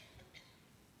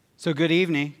So good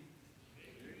evening.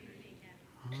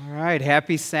 All right,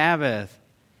 happy Sabbath.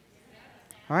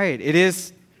 All right, it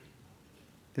is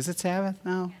it Sabbath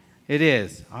now? It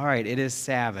is. All right, it is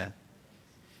Sabbath.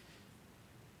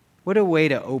 What a way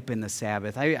to open the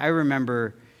Sabbath. I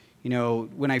remember,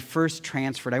 when I first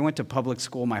transferred, I went to public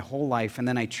school my whole life, and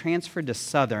then I transferred to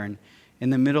Southern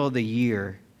in the middle of the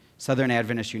year, Southern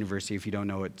Adventist University. If you don't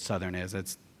know what Southern is,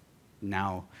 it's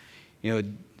now,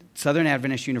 Southern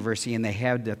Adventist University, and they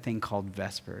had a thing called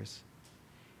Vespers.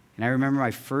 And I remember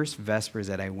my first Vespers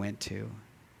that I went to.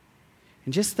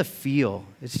 And just the feel,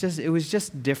 it was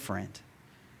just different.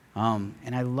 And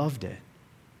I loved it.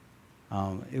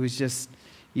 It was just,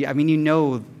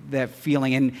 that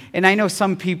feeling. And I know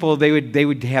some people, they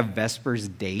would have Vespers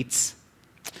dates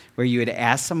where you would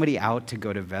ask somebody out to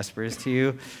go to Vespers to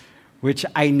you, which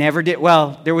I never did.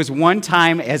 Well, there was one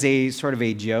time as a sort of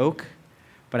a joke,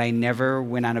 but I never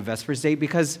went on a Vespers date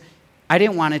because I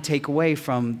didn't want to take away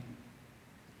from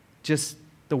just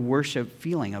the worship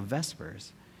feeling of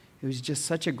Vespers. It was just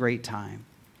such a great time.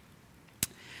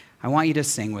 I want you to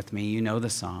sing with me. You know the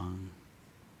song.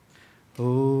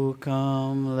 Oh,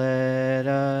 come, let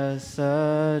us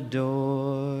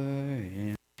adore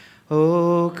Him.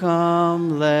 Oh,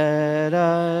 come, let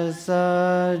us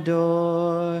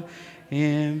adore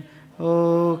Him.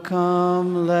 Oh,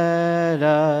 come, let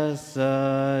us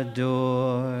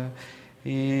adore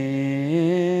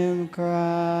Him, Christ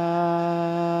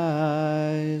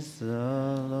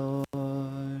the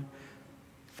Lord.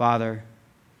 Father,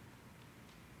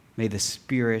 may the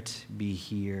Spirit be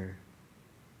here.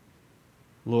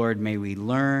 Lord, may we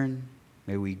learn,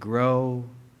 may we grow,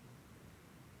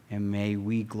 and may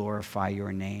we glorify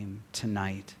your name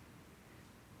tonight.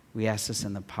 We ask this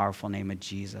in the powerful name of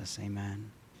Jesus. Amen.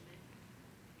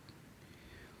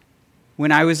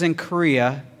 When I was in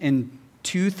Korea in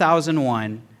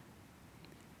 2001,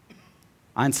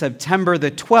 on September the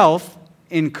 12th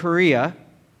in Korea,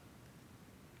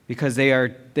 because they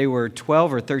were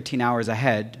 12 or 13 hours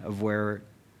ahead of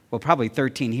probably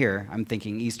 13 here. I'm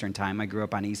thinking Eastern time. I grew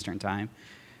up on Eastern time.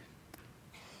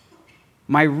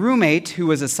 My roommate, who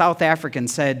was a South African,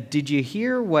 said, "Did you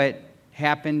hear what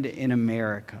happened in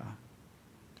America?"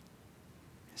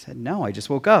 I said, "No, I just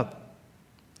woke up."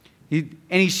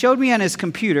 He showed me on his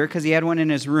computer, because he had one in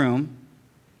his room,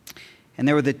 and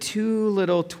there were the two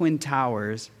little twin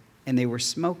towers, and they were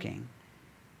smoking.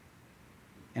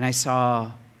 And I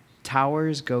saw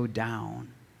towers go down.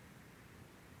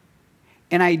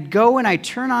 And I'd go and I'd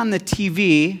turn on the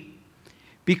TV,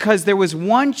 because there was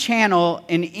one channel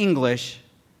in English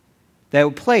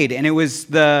that played, and it was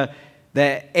the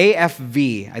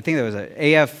AFV. I think there was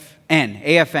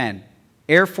AFN,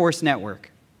 Air Force Network.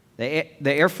 The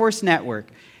Air Force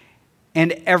Network.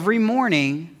 And every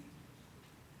morning,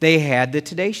 they had the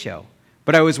Today Show.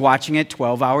 But I was watching it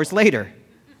 12 hours later.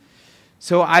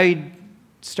 So I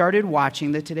started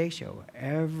watching the Today Show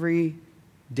every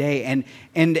day.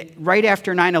 And right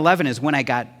after 9/11 is when I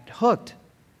got hooked.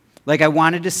 Like, I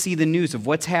wanted to see the news of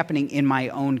what's happening in my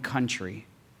own country.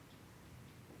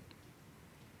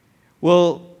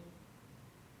 Well,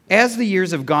 as the years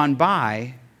have gone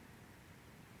by,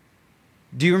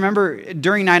 do you remember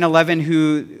during 9/11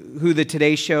 who the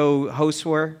Today Show hosts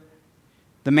were?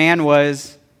 The man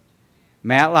was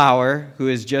Matt Lauer, who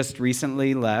has just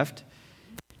recently left.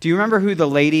 Do you remember who the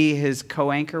lady, his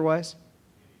co-anchor, was?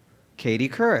 Katie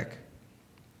Couric.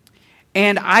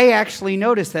 And I actually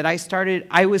noticed that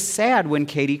I was sad when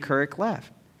Katie Couric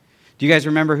left. Do you guys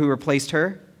remember who replaced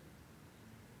her?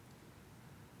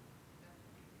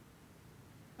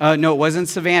 No, it wasn't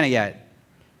Savannah yet.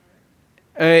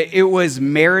 It was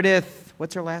Meredith.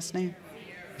 What's her last name?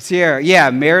 Sierra.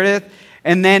 Yeah, Meredith.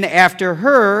 And then after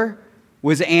her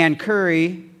was Ann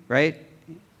Curry, right?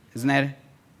 Isn't that it?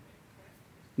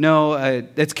 No,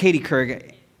 that's Katie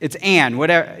Couric. It's Ann,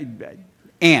 whatever.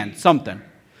 Ann, something.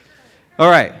 All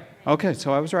right. Okay,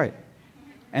 so I was right.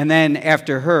 And then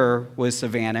after her was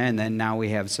Savannah, and then now we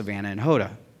have Savannah and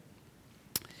Hoda.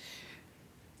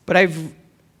 But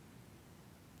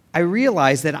I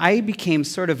realized that I became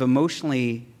sort of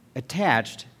emotionally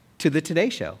attached to the Today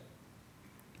Show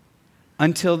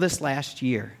until this last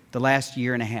year, the last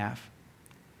year and a half.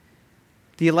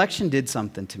 The election did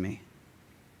something to me.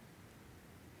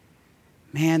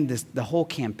 Man, the whole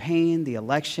campaign, the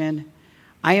election.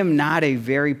 I am not a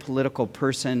very political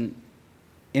person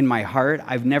in my heart.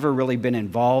 I've never really been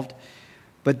involved.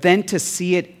 But then to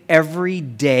see it every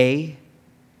day,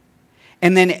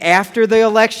 and then after the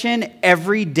election,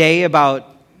 every day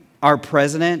about our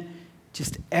president,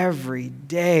 just every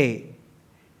day,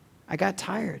 I got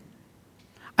tired.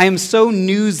 I am so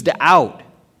newsed out.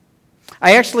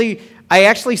 I I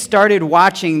actually started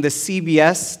watching the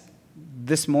CBS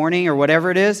This Morning or whatever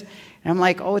it is, and I'm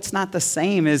like, oh, it's not the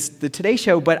same as the Today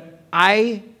Show, but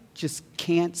I just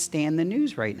can't stand the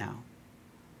news right now.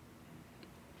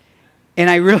 And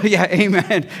I really, yeah,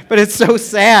 amen. But it's so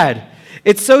sad.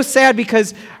 It's so sad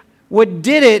because what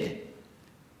did it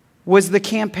was the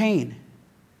campaign.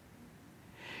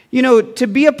 You know, to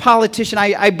be a politician,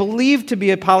 I believe to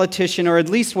be a politician, or at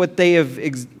least what they have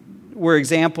were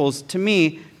examples to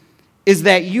me, is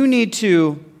that you need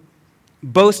to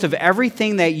boast of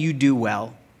everything that you do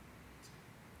well.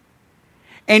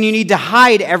 And you need to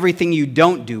hide everything you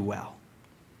don't do well.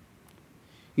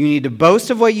 You need to boast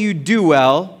of what you do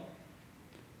well,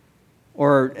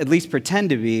 or at least pretend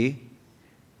to be,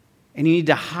 and you need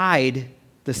to hide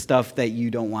the stuff that you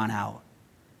don't want out.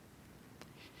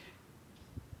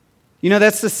 You know,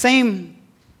 that's the same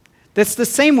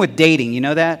with dating. You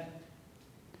know that?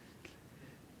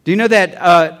 Do you know that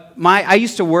I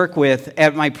used to work with,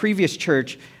 at my previous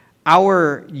church,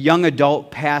 our young adult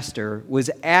pastor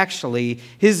was actually,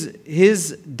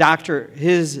 his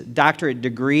doctorate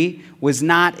degree was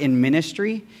not in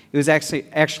ministry. It was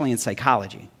actually in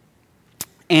psychology.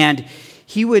 And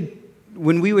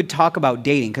when we would talk about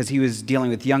dating, because he was dealing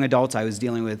with young adults, I was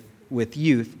dealing with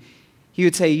youth, he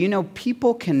would say, you know,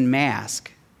 people can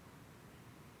mask.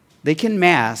 They can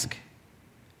mask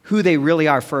who they really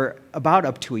are for about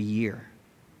up to a year.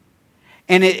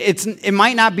 And it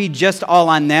might not be just all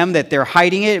on them that they're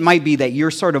hiding it. It might be that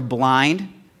you're sort of blind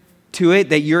to it,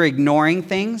 that you're ignoring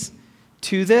things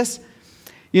to this.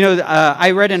 You know,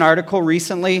 I read an article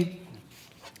recently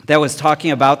that was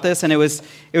talking about this, and it was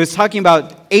talking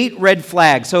about 8 red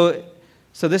flags. So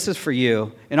this is for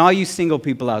you and all you single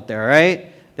people out there, all right,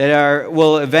 that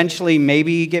will eventually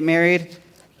maybe get married.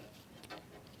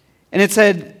 And it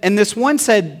said, and this one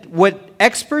said, what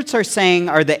experts are saying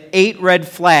are the 8 red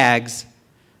flags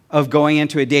of going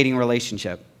into a dating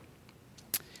relationship.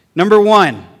 Number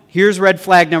 1, here's red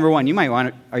flag number 1. You might want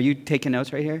to, are you taking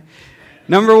notes right here?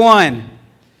 Number 1,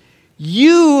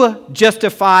 you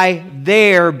justify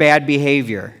their bad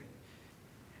behavior.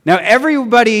 Now,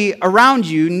 everybody around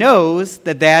you knows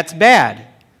that that's bad,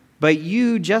 but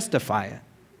you justify it.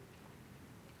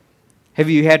 Have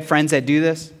you had friends that do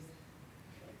this?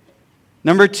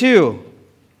 Number 2,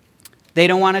 they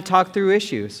don't want to talk through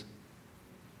issues.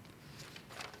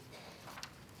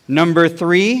 Number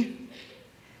 3,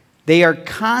 they are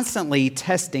constantly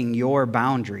testing your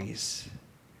boundaries.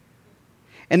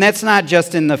 And that's not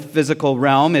just in the physical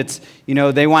realm. It's, you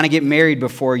know, they want to get married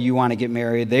before you want to get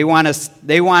married. They want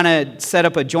to set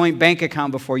up a joint bank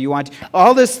account before you want to.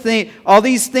 All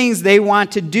these things they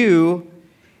want to do,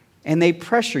 and they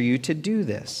pressure you to do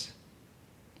this.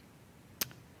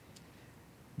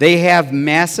 They have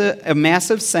a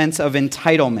massive sense of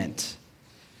entitlement.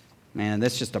 Man,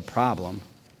 that's just a problem,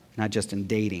 not just in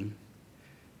dating.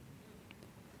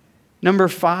 Number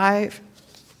 5,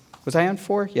 was I on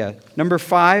 4? Yeah. Number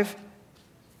 5,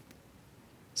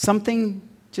 something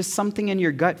in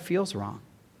your gut feels wrong.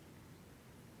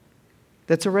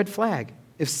 That's a red flag.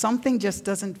 If something just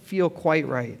doesn't feel quite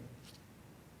right.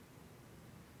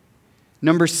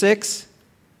 Number 6,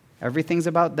 everything's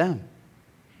about them.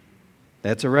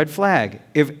 That's a red flag.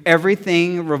 If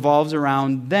everything revolves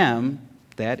around them,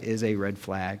 that is a red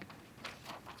flag.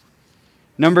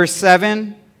 Number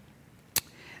 7,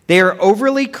 they are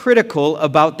overly critical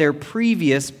about their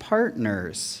previous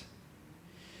partners.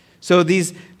 So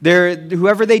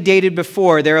whoever they dated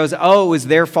before, it was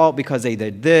their fault because they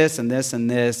did this and this and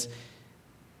this.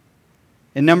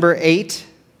 And number 8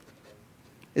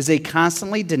 is they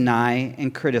constantly deny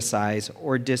and criticize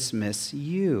or dismiss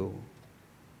you.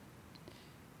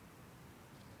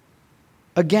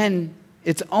 Again,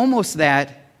 it's almost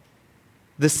that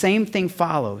the same thing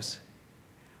follows.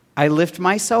 I lift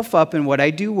myself up in what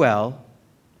I do well,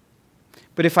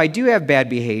 but if I do have bad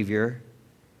behavior,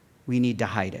 we need to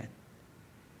hide it.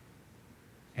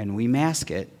 And we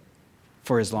mask it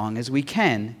for as long as we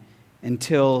can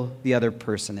until the other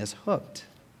person is hooked.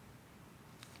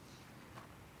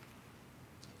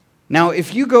 Now,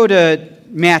 if you go to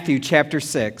Matthew chapter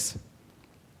 6,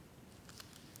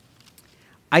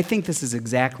 I think this is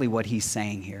exactly what he's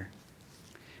saying here.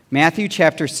 Matthew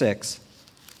chapter 6.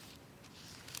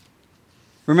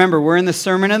 Remember, we're in the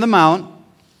Sermon on the Mount.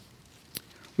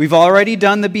 We've already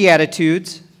done the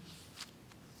Beatitudes.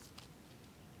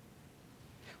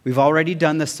 We've already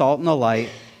done the salt and the light.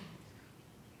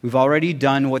 We've already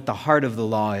done what the heart of the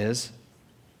law is.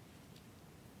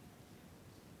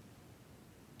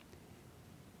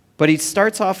 But he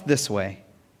starts off this way,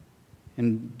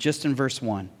 just in verse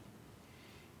 1.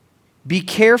 Be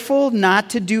careful not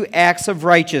to do acts of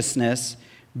righteousness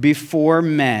before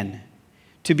men,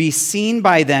 to be seen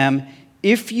by them.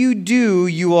 If you do,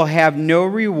 you will have no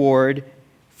reward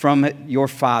from your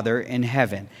Father in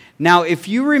heaven. Now, if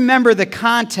you remember the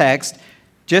context,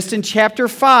 just in chapter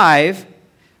 5,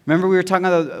 remember we were talking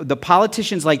about the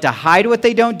politicians like to hide what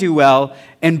they don't do well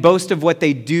and boast of what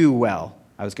they do well.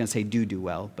 I was going to say do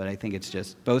well, but I think it's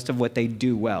just boast of what they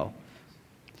do well.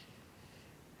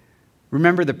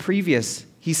 Remember the previous,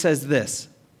 he says this,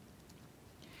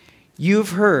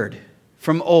 you've heard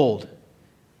from old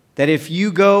that if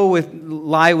you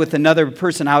lie with another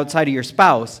person outside of your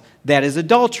spouse, that is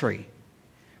adultery.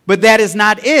 But that is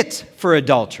not it for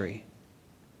adultery.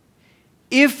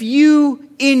 If you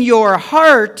in your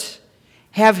heart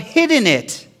have hidden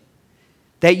it,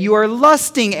 that you are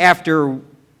lusting after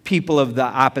people of the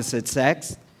opposite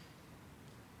sex,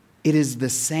 it is the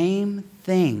same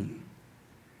thing.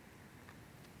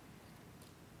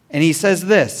 And he says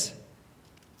this,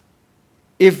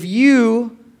 if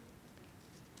you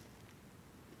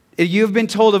have been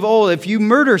told of old, if you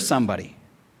murder somebody,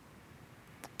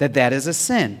 that is a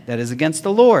sin, that is against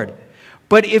the Lord.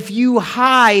 But if you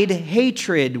hide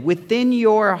hatred within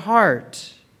your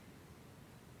heart,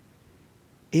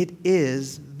 it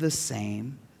is the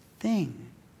same thing.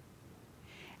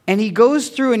 And he goes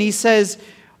through and he says,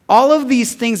 all of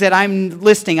these things that I'm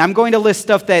listing, I'm going to list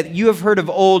stuff that you have heard of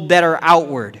old that are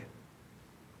outward.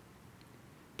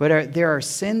 But there are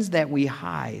sins that we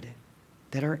hide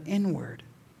that are inward.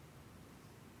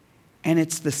 And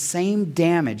it's the same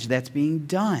damage that's being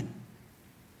done.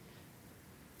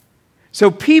 So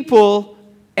people,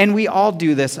 and we all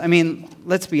do this, I mean,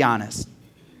 let's be honest.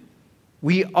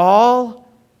 We all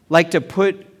like to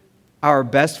put our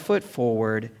best foot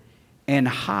forward and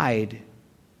hide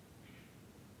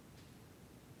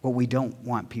what we don't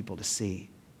want people to see,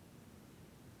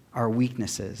 our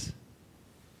weaknesses.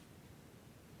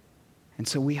 And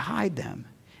so we hide them,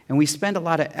 and we spend a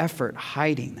lot of effort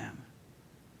hiding them.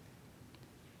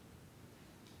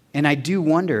 And I do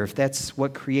wonder if that's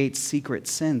what creates secret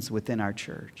sins within our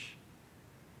church.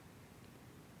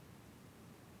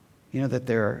 You know, that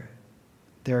there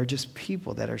are just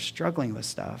people that are struggling with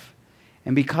stuff.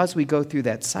 And because we go through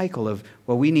that cycle of,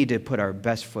 well, we need to put our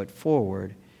best foot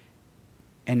forward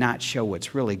and not show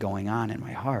what's really going on in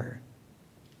my heart,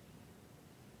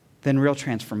 then real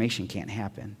transformation can't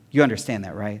happen. You understand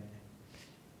that, right?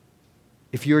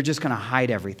 If you're just going to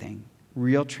hide everything,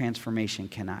 real transformation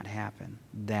cannot happen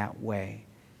that way.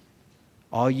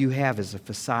 All you have is a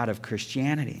facade of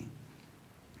Christianity.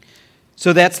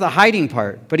 So that's the hiding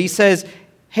part. But he says,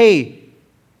 hey,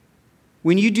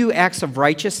 when you do acts of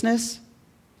righteousness,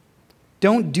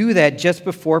 don't do that just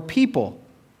before people,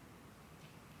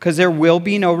 because there will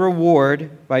be no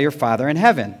reward by your Father in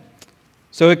heaven.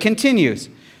 So it continues.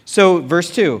 So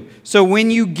verse 2, so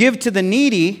when you give to the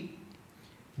needy,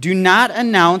 do not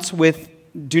announce it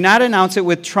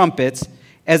with trumpets,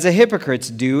 as the hypocrites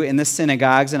do in the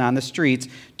synagogues and on the streets,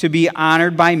 to be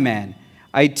honored by men.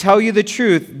 I tell you the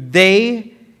truth,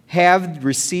 they have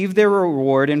received their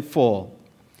reward in full.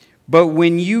 But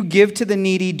when you give to the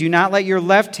needy, do not let your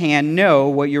left hand know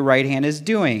what your right hand is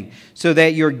doing, so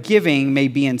that your giving may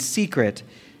be in secret.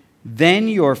 Then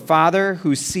your Father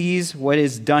who sees what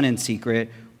is done in secret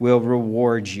will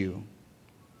reward you.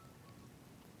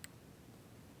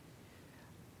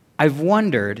 I've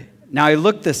wondered, now I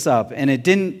looked this up, and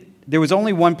there was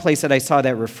only one place that I saw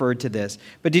that referred to this.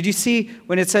 But did you see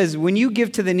when it says, when you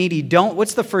give to the needy,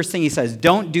 what's the first thing he says?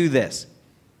 Don't do this.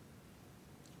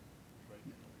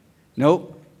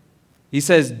 Nope. He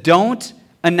says, don't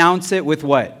announce it with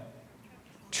what?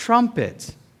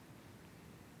 Trumpets.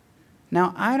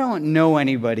 Now, I don't know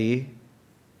anybody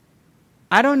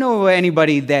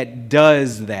that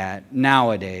does that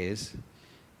nowadays,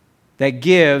 that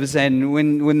gives, and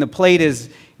when the plate is,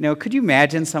 could you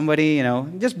imagine somebody,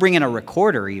 just bringing a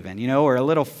recorder even, or a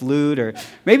little flute, or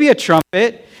maybe a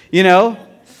trumpet,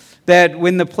 that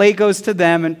when the plate goes to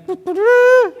them and...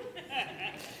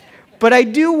 But I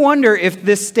do wonder if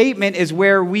this statement is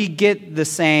where we get the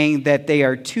saying that they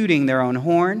are tooting their own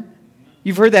horn.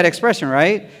 You've heard that expression,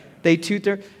 right? They toot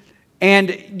their...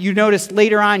 And you notice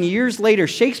later on, years later,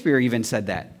 Shakespeare even said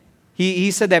that. He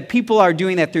said that people are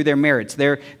doing that through their merits.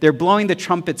 They're blowing the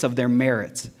trumpets of their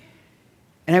merits.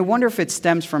 And I wonder if it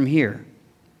stems from here.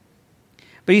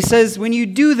 But he says, when you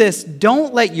do this,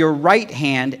 don't let your right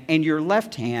hand and your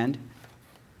left hand,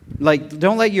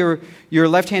 don't let your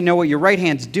left hand know what your right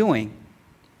hand's doing.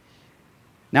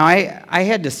 Now, I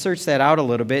had to search that out a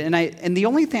little bit, and the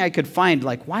only thing I could find,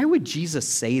 why would Jesus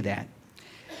say that?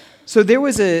 So there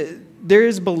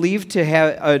is believed to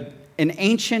have an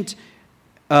ancient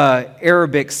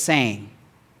Arabic saying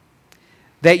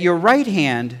that your right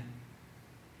hand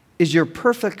is your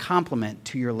perfect complement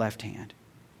to your left hand.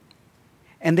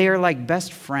 And they are like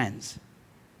best friends.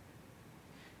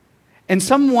 And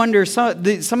some wonder,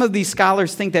 some of these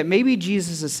scholars think that maybe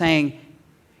Jesus is saying,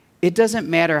 it doesn't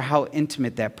matter how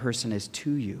intimate that person is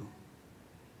to you.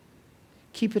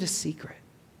 Keep it a secret.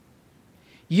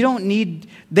 You don't need,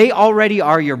 they already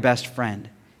are your best friend.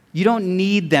 You don't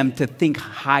need them to think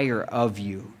higher of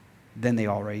you than they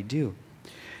already do.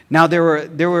 Now, there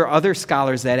were other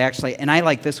scholars that actually, and I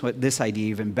like this idea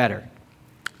even better,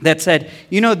 that said,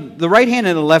 the right hand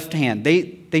and the left hand,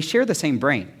 they share the same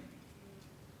brain.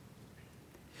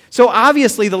 So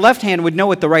obviously, the left hand would know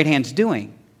what the right hand's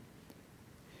doing.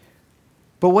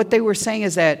 But what they were saying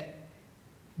is that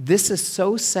this is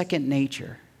so second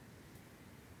nature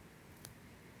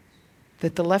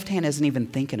that the left hand isn't even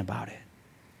thinking about it.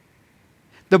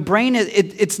 The brain,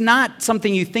 it's not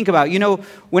something you think about.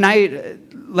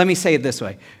 Let me say it this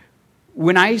way.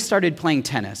 When I started playing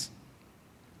tennis,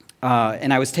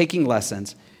 and I was taking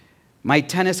lessons, my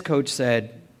tennis coach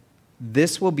said,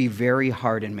 this will be very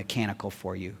hard and mechanical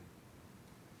for you.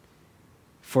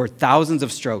 For thousands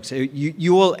of strokes.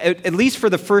 You will, at least for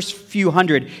the first few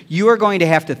hundred, you are going to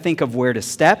have to think of where to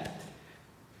step,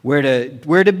 where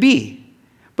to be.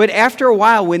 But after a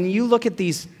while, when you look at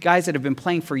these guys that have been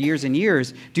playing for years and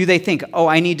years, do they think,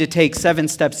 I need to take 7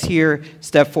 steps here,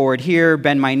 step forward here,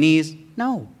 bend my knees?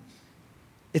 No.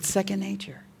 It's second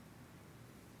nature.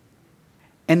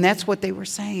 And that's what they were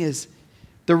saying is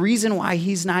the reason why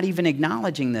he's not even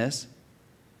acknowledging this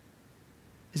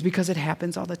is because it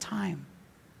happens all the time.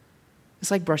 It's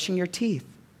like brushing your teeth,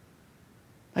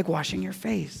 like washing your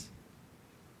face.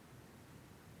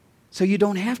 So you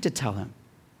don't have to tell him.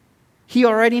 He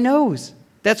already knows.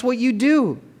 That's what you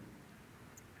do.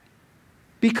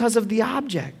 Because of the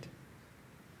object.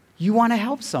 You want to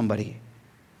help somebody.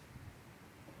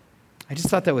 I just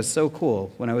thought that was so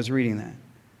cool when I was reading that.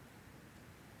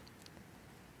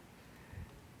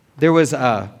 There was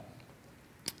an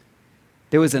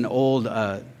old,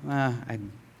 I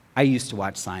used to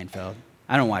watch Seinfeld.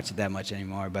 I don't watch it that much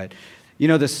anymore, but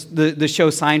the show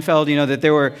Seinfeld, that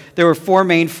there were 4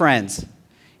 main friends.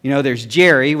 There's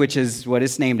Jerry, which is what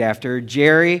it's named after,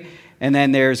 Jerry, and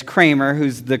then there's Kramer,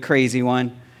 who's the crazy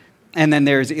one, and then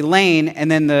there's Elaine, and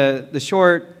then the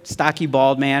short, stocky,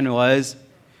 bald man was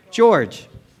George.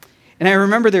 And I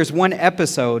remember there's one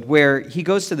episode where he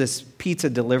goes to this pizza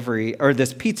delivery, or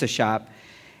this pizza shop,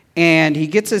 and he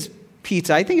gets his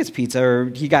pizza, I think it's pizza,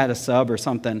 or he got a sub or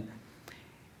something,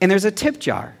 and there's a tip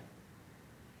jar.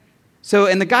 So,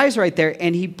 and the guy's right there,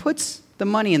 and he puts the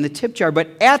money in the tip jar, but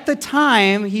at the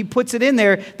time he puts it in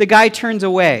there, the guy turns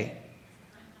away.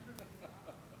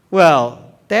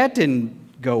 Well, that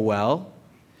didn't go well.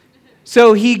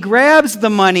 So he grabs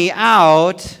the money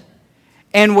out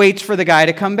and waits for the guy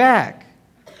to come back.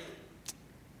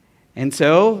 And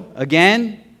so,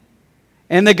 again,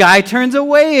 and the guy turns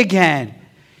away again.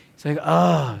 It's like,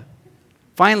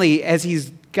 Finally, as he's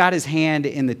got his hand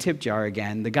in the tip jar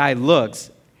again, the guy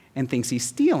looks and thinks he's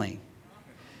stealing.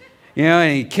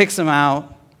 And he kicks him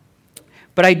out.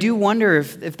 But I do wonder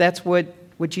if that's what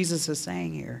Jesus is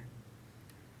saying here.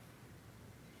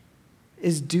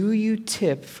 Is do you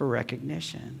tip for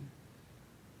recognition?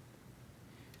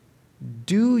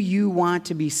 Do you want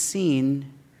to be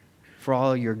seen for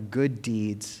all your good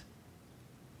deeds?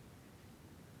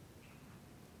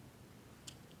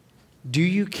 Do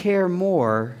you care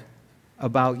more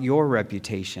about your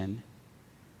reputation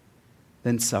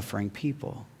than suffering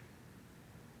people?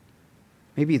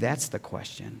 Maybe that's the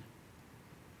question.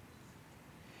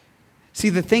 See,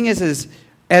 the thing is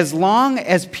as long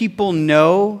as people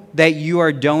know that you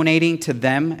are donating to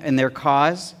them and their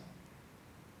cause,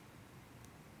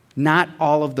 not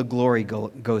all of the glory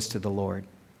goes to the Lord.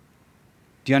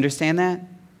 Do you understand that?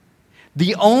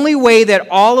 The only way that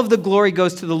all of the glory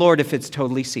goes to the Lord if it's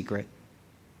totally secret.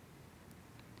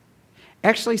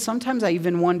 Actually, sometimes I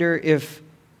even wonder if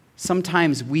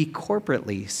sometimes we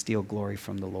corporately steal glory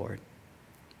from the Lord.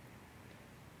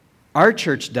 Our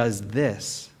church does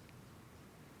this.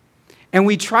 And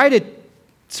we try to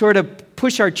sort of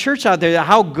push our church out there,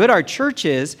 how good our church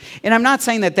is. And I'm not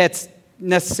saying that that's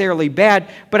necessarily bad,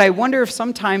 but I wonder if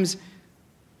sometimes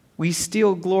we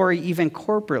steal glory even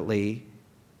corporately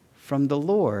from the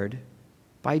Lord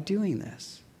by doing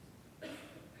this.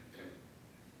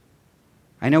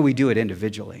 I know we do it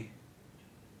individually.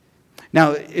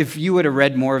 Now, if you would have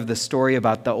read more of the story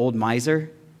about the old miser,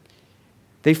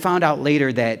 they found out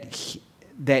later that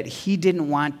he didn't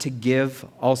want to give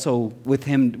also with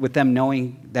them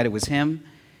knowing that it was him,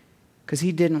 because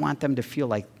he didn't want them to feel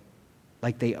like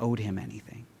like they owed him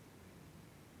anything.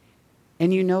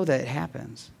 And you know that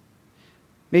happens.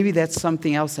 Maybe that's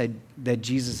something else that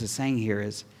Jesus is saying here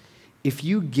is, if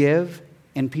you give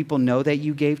and people know that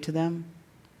you gave to them,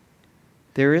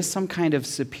 there is some kind of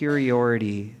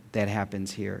superiority that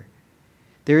happens here.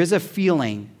 There is a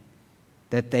feeling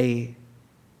that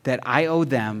I owe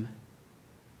them,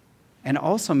 and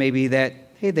also maybe that,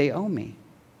 hey, they owe me.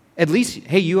 At least,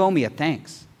 hey, you owe me a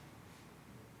thanks.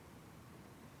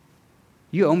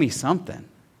 You owe me something.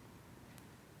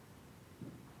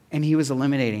 And he was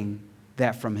eliminating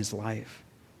that from his life.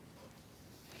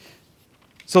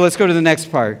 So let's go to the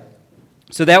next part.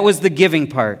 So that was the giving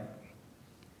part.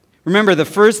 Remember,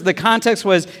 the context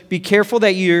was, be careful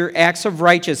that your acts of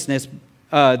righteousness,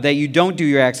 that you don't do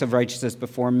your acts of righteousness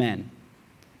before men.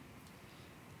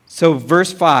 So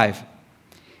verse 5,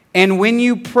 and when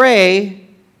you pray,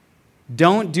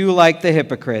 don't do like the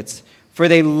hypocrites, for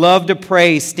they love to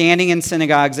pray standing in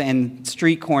synagogues and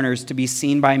street corners to be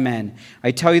seen by men.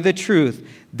 I tell you the truth,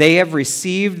 they have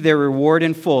received their reward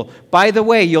in full. By the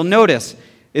way, you'll notice,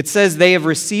 it says they have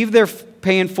received their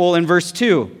pay in full in verse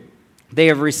 2. They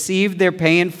have received their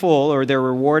pay in full, or their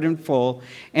reward in full.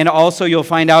 And also you'll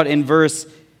find out in verse,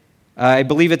 I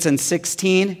believe it's in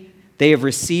 16, they have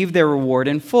received their reward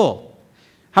in full.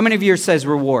 How many of you says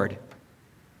reward?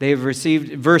 They have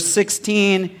received, verse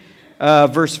 16,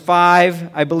 verse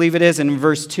 5, I believe it is, and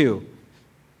verse 2.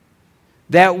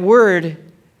 That word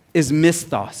is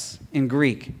misthos in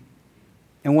Greek.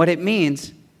 And what it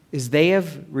means is they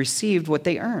have received what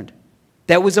they earned.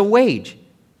 That was a wage.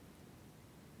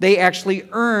 They actually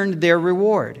earned their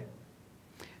reward.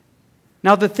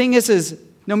 Now the thing is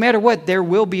no matter what, there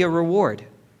will be a reward.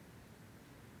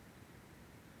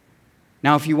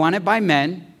 Now if you want it by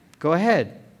men, go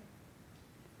ahead.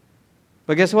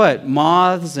 But guess what?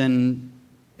 Moths and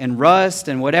rust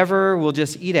and whatever will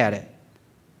just eat at it.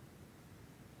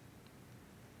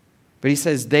 But he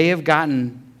says they have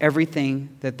gotten everything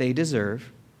that they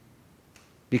deserve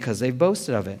because they've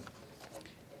boasted of it.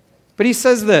 But he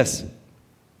says this,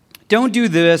 don't do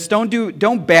this,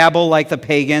 don't babble like the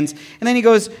pagans. And then he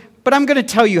goes, but I'm going to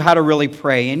tell you how to really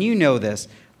pray, and you know this.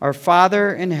 Our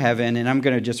Father in heaven, and I'm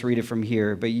going to just read it from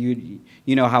here, but you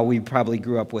know how we probably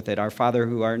grew up with it. Our Father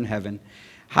who art in heaven,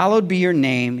 hallowed be your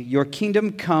name. Your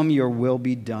kingdom come, your will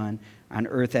be done on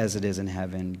earth as it is in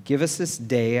heaven. Give us this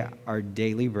day our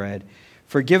daily bread.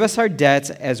 Forgive us our debts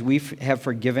as we have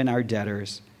forgiven our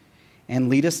debtors. And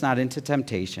lead us not into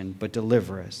temptation, but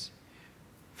deliver us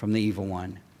from the evil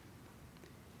one.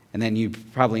 And then you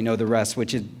probably know the rest,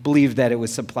 which is believed that it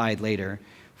was supplied later.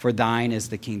 For thine is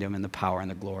the kingdom and the power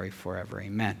and the glory forever.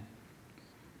 Amen.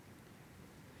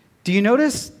 Do you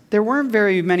notice there weren't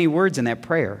very many words in that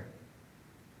prayer?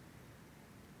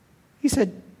 He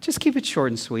said, just keep it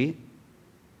short and sweet.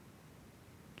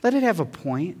 Let it have a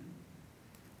point.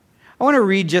 I want to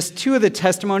read just two of the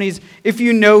testimonies. If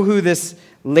you know who this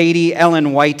lady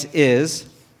Ellen White is,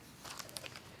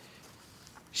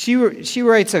 she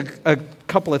writes a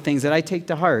couple of things that I take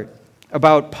to heart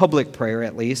about public prayer,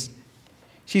 at least.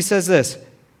 She says this,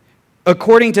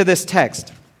 according to this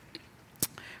text,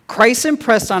 Christ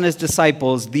impressed on his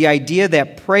disciples the idea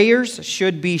that prayers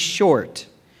should be short,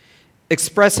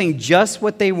 expressing just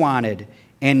what they wanted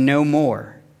and no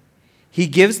more. He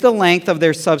gives the length of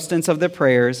their substance of the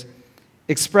prayers,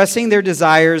 expressing their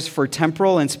desires for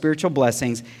temporal and spiritual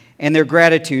blessings and their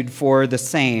gratitude for the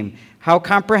same. How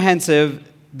comprehensive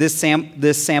this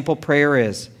sample prayer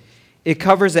is. It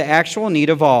covers the actual need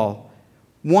of all.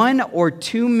 1 or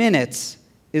 2 minutes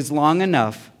is long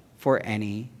enough for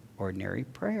any ordinary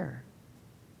prayer.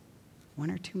 1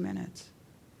 or 2 minutes.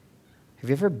 Have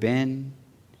you ever been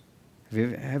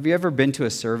to a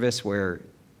service where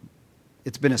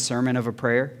it's been a sermon of a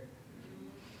prayer?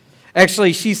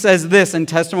 Actually, she says this in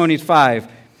Testimonies 5.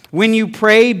 When you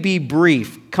pray, be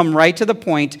brief. Come right to the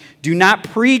point. Do not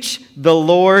preach the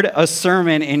Lord a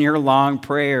sermon in your long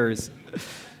prayers.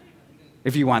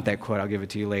 If you want that quote, I'll give it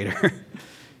to you later.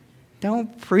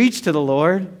 Don't preach to the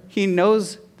Lord. He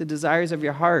knows the desires of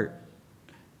your heart.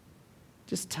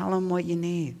 Just tell him what you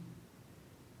need.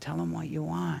 Tell him what you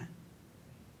want.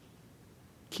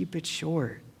 Keep it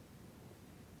short.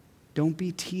 Don't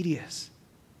be tedious.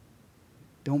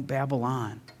 Don't babble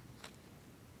on.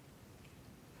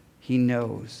 He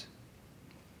knows.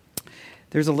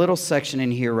 There's a little section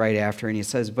in here right after, and he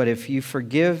says, but if you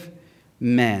forgive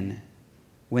men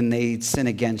when they sin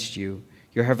against you,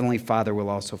 your heavenly Father will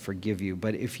also forgive you.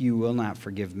 But if you will not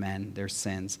forgive men their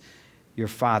sins, your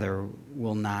Father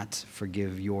will not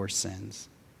forgive your sins.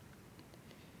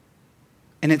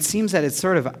 And it seems that it's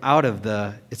sort of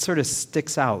it sort of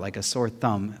sticks out like a sore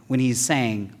thumb when he's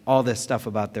saying all this stuff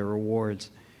about their rewards.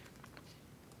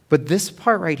 But this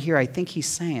part right here, I think he's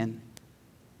saying,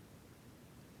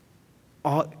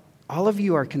 all of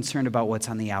you are concerned about what's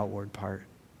on the outward part.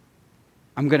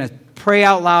 I'm going to pray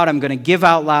out loud. I'm going to give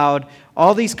out loud.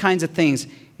 All these kinds of things.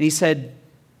 And he said,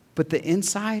 but the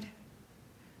inside,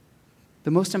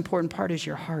 the most important part is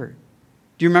your heart.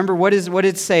 Do you remember what did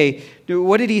it say?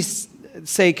 What did he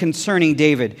say concerning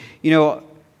David? You know,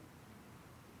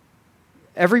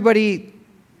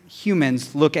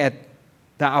 humans look at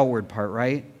the outward part,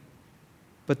 right?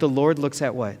 But the Lord looks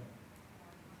at what?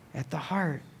 At the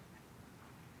heart.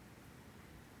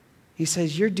 He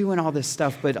says, you're doing all this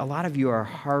stuff, but a lot of you are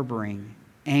harboring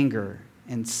anger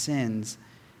and sins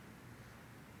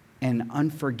and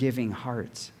unforgiving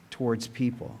hearts towards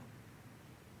people.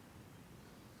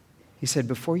 He said,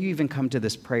 before you even come to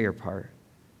this prayer part,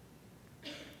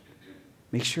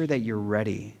 make sure that you're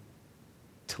ready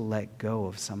to let go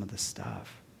of some of the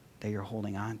stuff that you're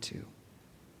holding on to.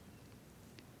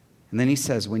 And then he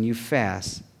says, when you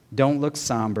fast, don't look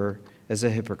somber as the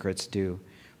hypocrites do,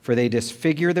 for they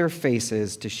disfigure their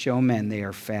faces to show men they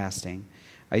are fasting.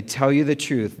 I tell you the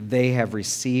truth, they have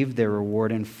received their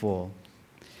reward in full.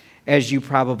 As you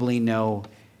probably know,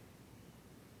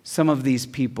 some of these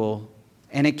people,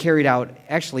 and it carried out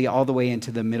actually all the way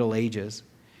into the Middle Ages,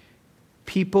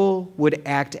 people would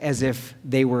act as if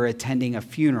they were attending a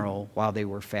funeral while they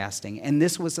were fasting. And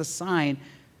this was a sign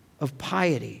of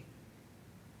piety.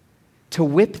 To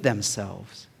whip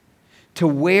themselves, to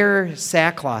wear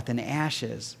sackcloth and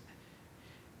ashes,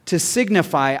 to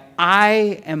signify,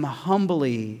 I am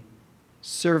humbly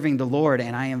serving the Lord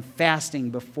and I am fasting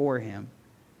before him.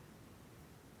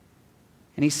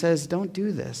 And he says, don't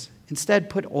do this. Instead,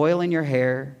 put oil in your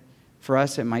hair. For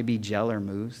us, it might be gel or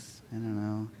mousse. I don't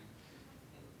know.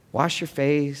 Wash your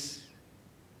face.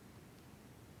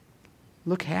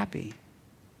 Look happy.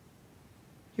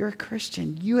 You're a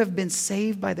Christian. You have been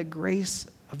saved by the grace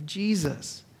of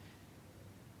Jesus.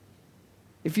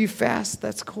 If you fast,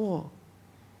 that's cool.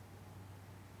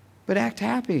 But act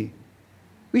happy.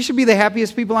 We should be the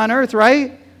happiest people on earth,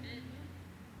 right?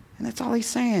 And that's all he's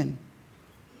saying.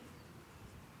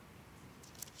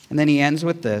 And then he ends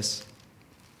with this.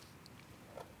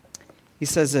 He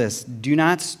says this, do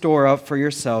not store up for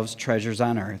yourselves treasures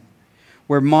on earth,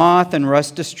 where moth and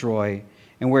rust destroy,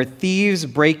 and where thieves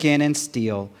break in and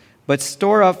steal, but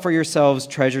store up for yourselves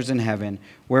treasures in heaven,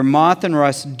 where moth and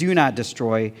rust do not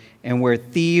destroy, and where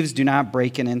thieves do not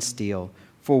break in and steal.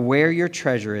 For where your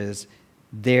treasure is,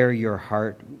 there your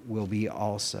heart will be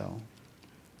also.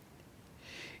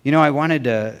 You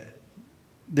know,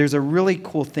 there's a really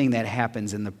cool thing that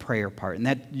happens in the prayer part, and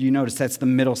that you notice that's the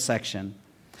middle section.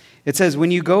 It says,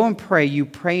 when you go and pray, you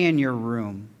pray in your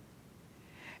room.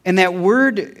 And that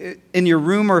word in your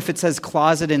room, or if it says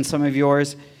closet in some of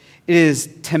yours, it is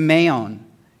temeon.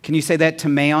 Can you say that,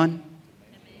 temeon?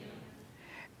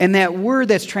 And that word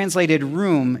that's translated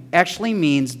room actually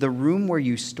means the room where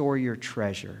you store your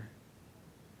treasure.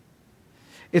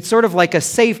 It's sort of like a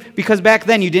safe, because back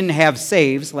then you didn't have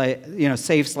safes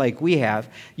like we have.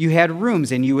 You had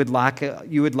rooms, and you would lock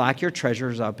your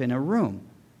treasures up in a room.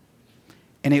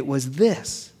 And it was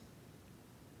this.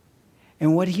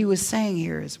 And what he was saying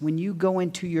here is when you go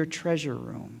into your treasure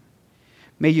room,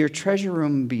 may your treasure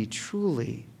room be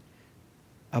truly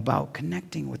about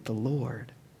connecting with the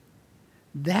Lord.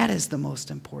 That is the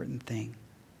most important thing.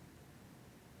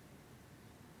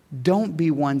 Don't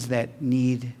be ones that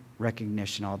need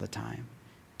recognition all the time.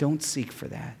 Don't seek for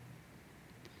that.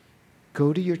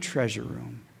 Go to your treasure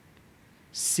room.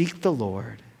 Seek the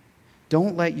Lord.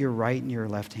 Don't let your right and your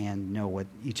left hand know what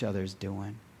each other's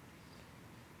doing.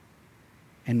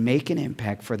 And make an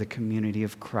impact for the community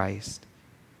of Christ.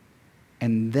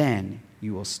 And then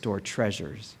you will store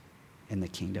treasures in the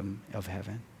kingdom of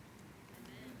heaven.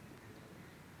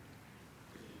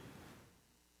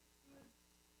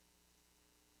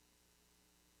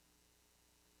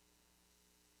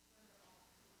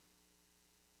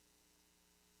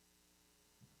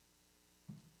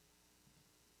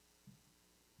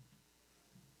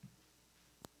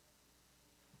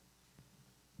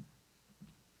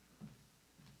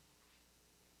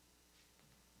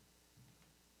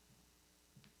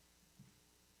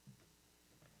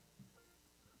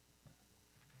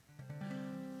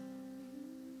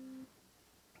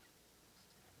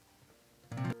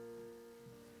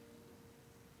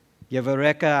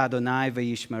 Yevareka Adonai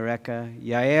v'yishmereka,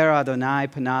 Yair Adonai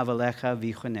panav alecha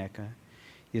v'yichoneka,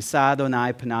 Yisa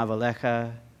Adonai panav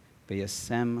alecha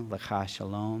v'yasem lecha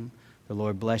shalom. The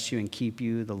Lord bless you and keep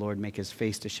you. The Lord make his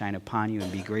face to shine upon you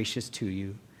and be gracious to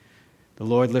you. The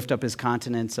Lord lift up his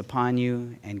countenance upon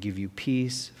you and give you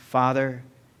peace. Father,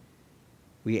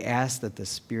 we ask that the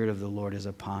Spirit of the Lord is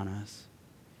upon us.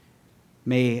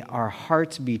 May our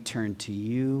hearts be turned to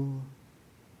you.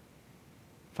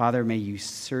 Father, may you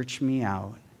search me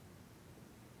out.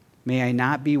 May I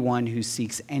not be one who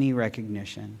seeks any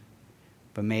recognition,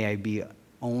 but may I be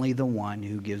only the one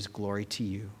who gives glory to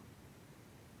you.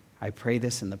 I pray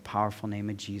this in the powerful name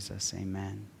of Jesus.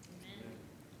 Amen.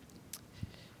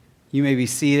 You may be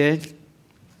seated.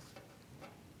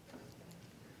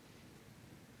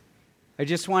 I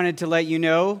just wanted to let you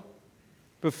know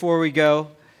before we go,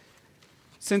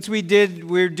 since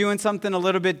we're doing something a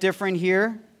little bit different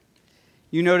here.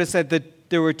 You notice that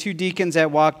there were 2 deacons that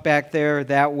walked back there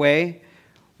that way.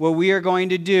 What we are going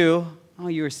to do, oh,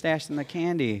 you were stashing the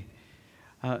candy.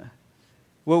 What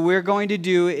we're going to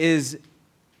do is,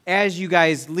 as you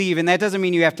guys leave, and that doesn't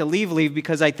mean you have to leave,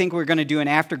 because I think we're going to do an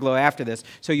afterglow after this,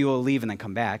 so you will leave and then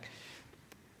come back.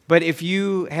 But if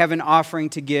you have an offering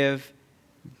to give,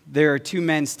 there are 2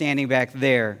 men standing back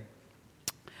there.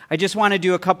 I just want to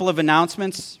do a couple of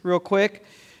announcements real quick.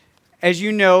 As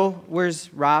you know,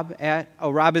 where's Rob at?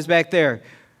 Oh, Rob is back there.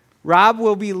 Rob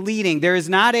will be leading. There is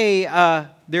not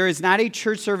a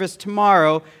church service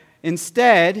tomorrow.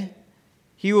 Instead,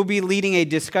 he will be leading a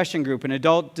discussion group, an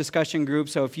adult discussion group.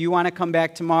 So if you want to come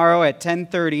back tomorrow at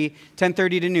 10:30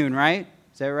 to noon, right?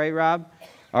 Is that right, Rob?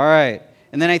 All right.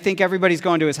 And then I think everybody's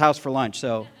going to his house for lunch.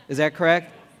 So is that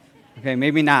correct? Okay,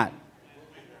 maybe not.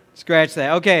 Scratch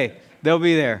that. Okay, they'll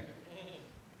be there.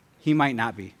 He might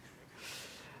not be.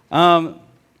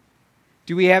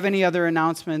 Do we have any other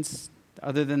announcements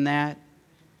other than that?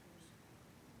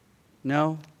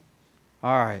 No?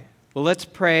 All right. Well, let's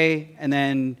pray, and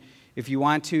then if you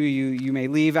want to, you may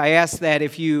leave. I ask that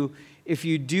if you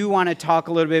do want to talk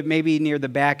a little bit, maybe near the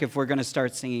back if we're going to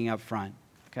start singing up front.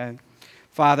 Okay?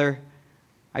 Father,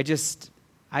 I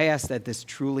ask that this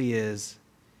truly is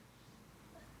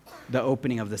the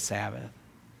opening of the Sabbath.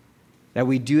 That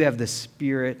we do have the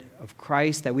Spirit of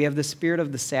Christ, that we have the Spirit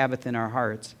of the Sabbath in our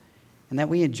hearts, and that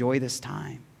we enjoy this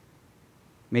time.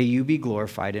 May you be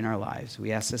glorified in our lives.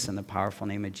 We ask this in the powerful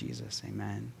name of Jesus.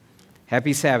 Amen.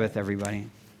 Happy Sabbath, everybody.